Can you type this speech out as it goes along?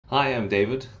Hi, I'm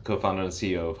David, co-founder and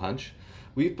CEO of Hunch.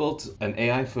 We've built an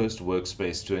AI-first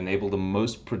workspace to enable the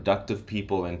most productive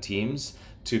people and teams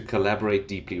to collaborate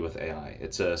deeply with AI.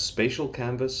 It's a spatial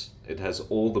canvas. It has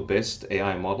all the best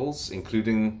AI models,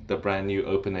 including the brand new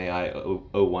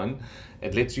OpenAI o1.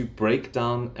 It lets you break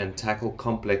down and tackle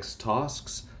complex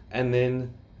tasks and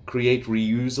then create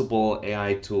reusable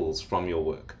AI tools from your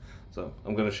work. So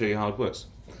I'm going to show you how it works.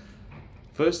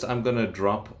 First, I'm going to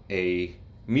drop a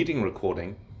meeting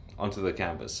recording onto the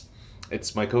canvas.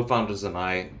 It's my co-founders and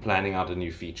I planning out a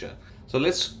new feature. So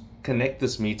let's connect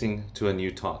this meeting to a new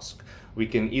task. We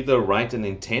can either write an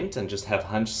intent and just have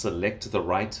Hunch select the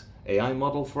right AI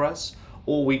model for us,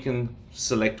 or we can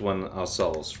select one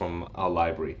ourselves from our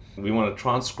library. We want to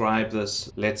transcribe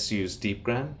this. Let's use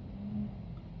DeepGram.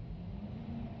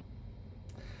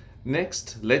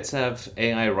 Next, let's have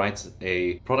AI write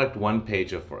a product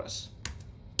one-pager for us.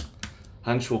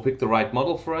 Hunch will pick the right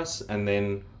model for us and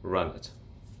then run it.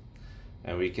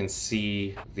 And we can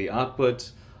see the output,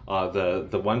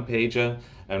 the one-pager,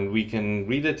 and we can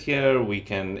read it here, we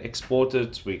can export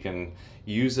it, we can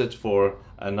use it for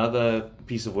another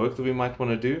piece of work that we might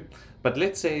want to do. But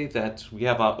let's say that we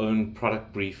have our own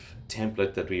product brief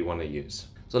template that we want to use.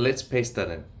 So let's paste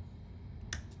that in.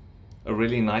 A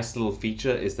really nice little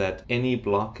feature is that any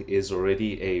block is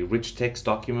already a rich text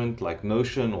document like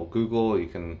Notion or Google. You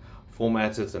can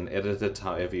format it and edit it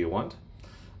however you want.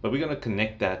 But we're going to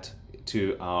connect that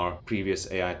to our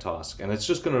previous AI task, and it's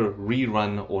just going to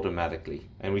rerun automatically.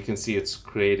 And we can see it's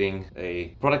creating a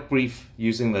product brief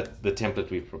using the template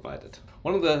we've provided.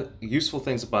 One of the useful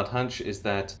things about Hunch is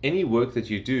that any work that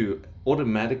you do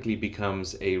automatically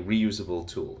becomes a reusable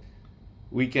tool.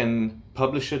 We can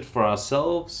publish it for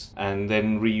ourselves and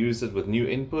then reuse it with new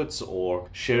inputs or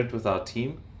share it with our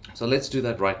team. So let's do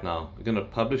that right now. We're going to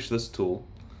publish this tool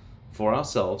for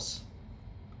ourselves,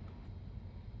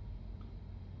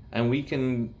 and we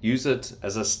can use it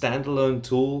as a standalone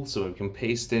tool, so we can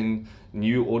paste in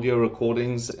new audio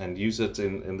recordings and use it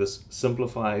in this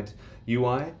simplified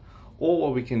UI. Or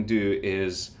what we can do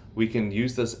is we can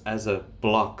use this as a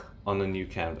block on a new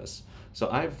canvas. So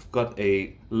I've got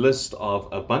a list of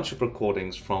a bunch of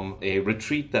recordings from a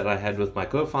retreat that I had with my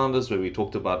co-founders where we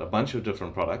talked about a bunch of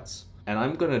different products. And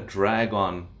I'm going to drag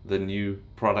on the new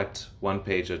product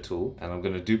one-pager tool, and I'm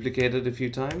going to duplicate it a few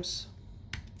times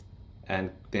and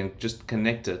then just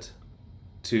connect it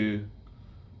to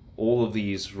all of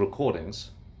these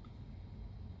recordings.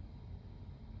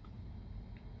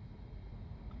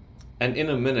 And in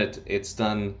a minute, it's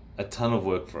done a ton of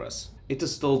work for us. It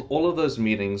distilled all of those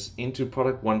meetings into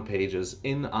product one-pagers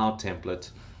in our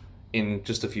template in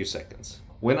just a few seconds.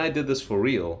 When I did this for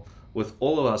real, with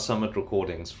all of our summit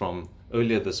recordings from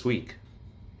earlier this week,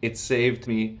 it saved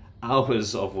me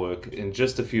hours of work in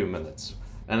just a few minutes.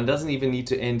 And it doesn't even need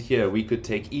to end here. We could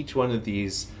take each one of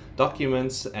these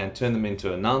documents and turn them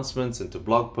into announcements, into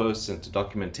blog posts, into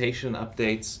documentation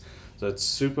updates. So it's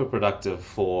super productive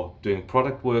for doing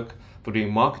product work, for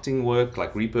doing marketing work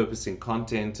like repurposing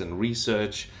content and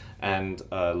research, and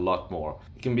a lot more.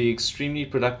 It can be extremely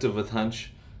productive with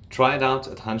Hunch. Try it out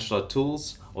at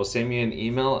hunch.tools or send me an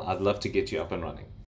email. I'd love to get you up and running.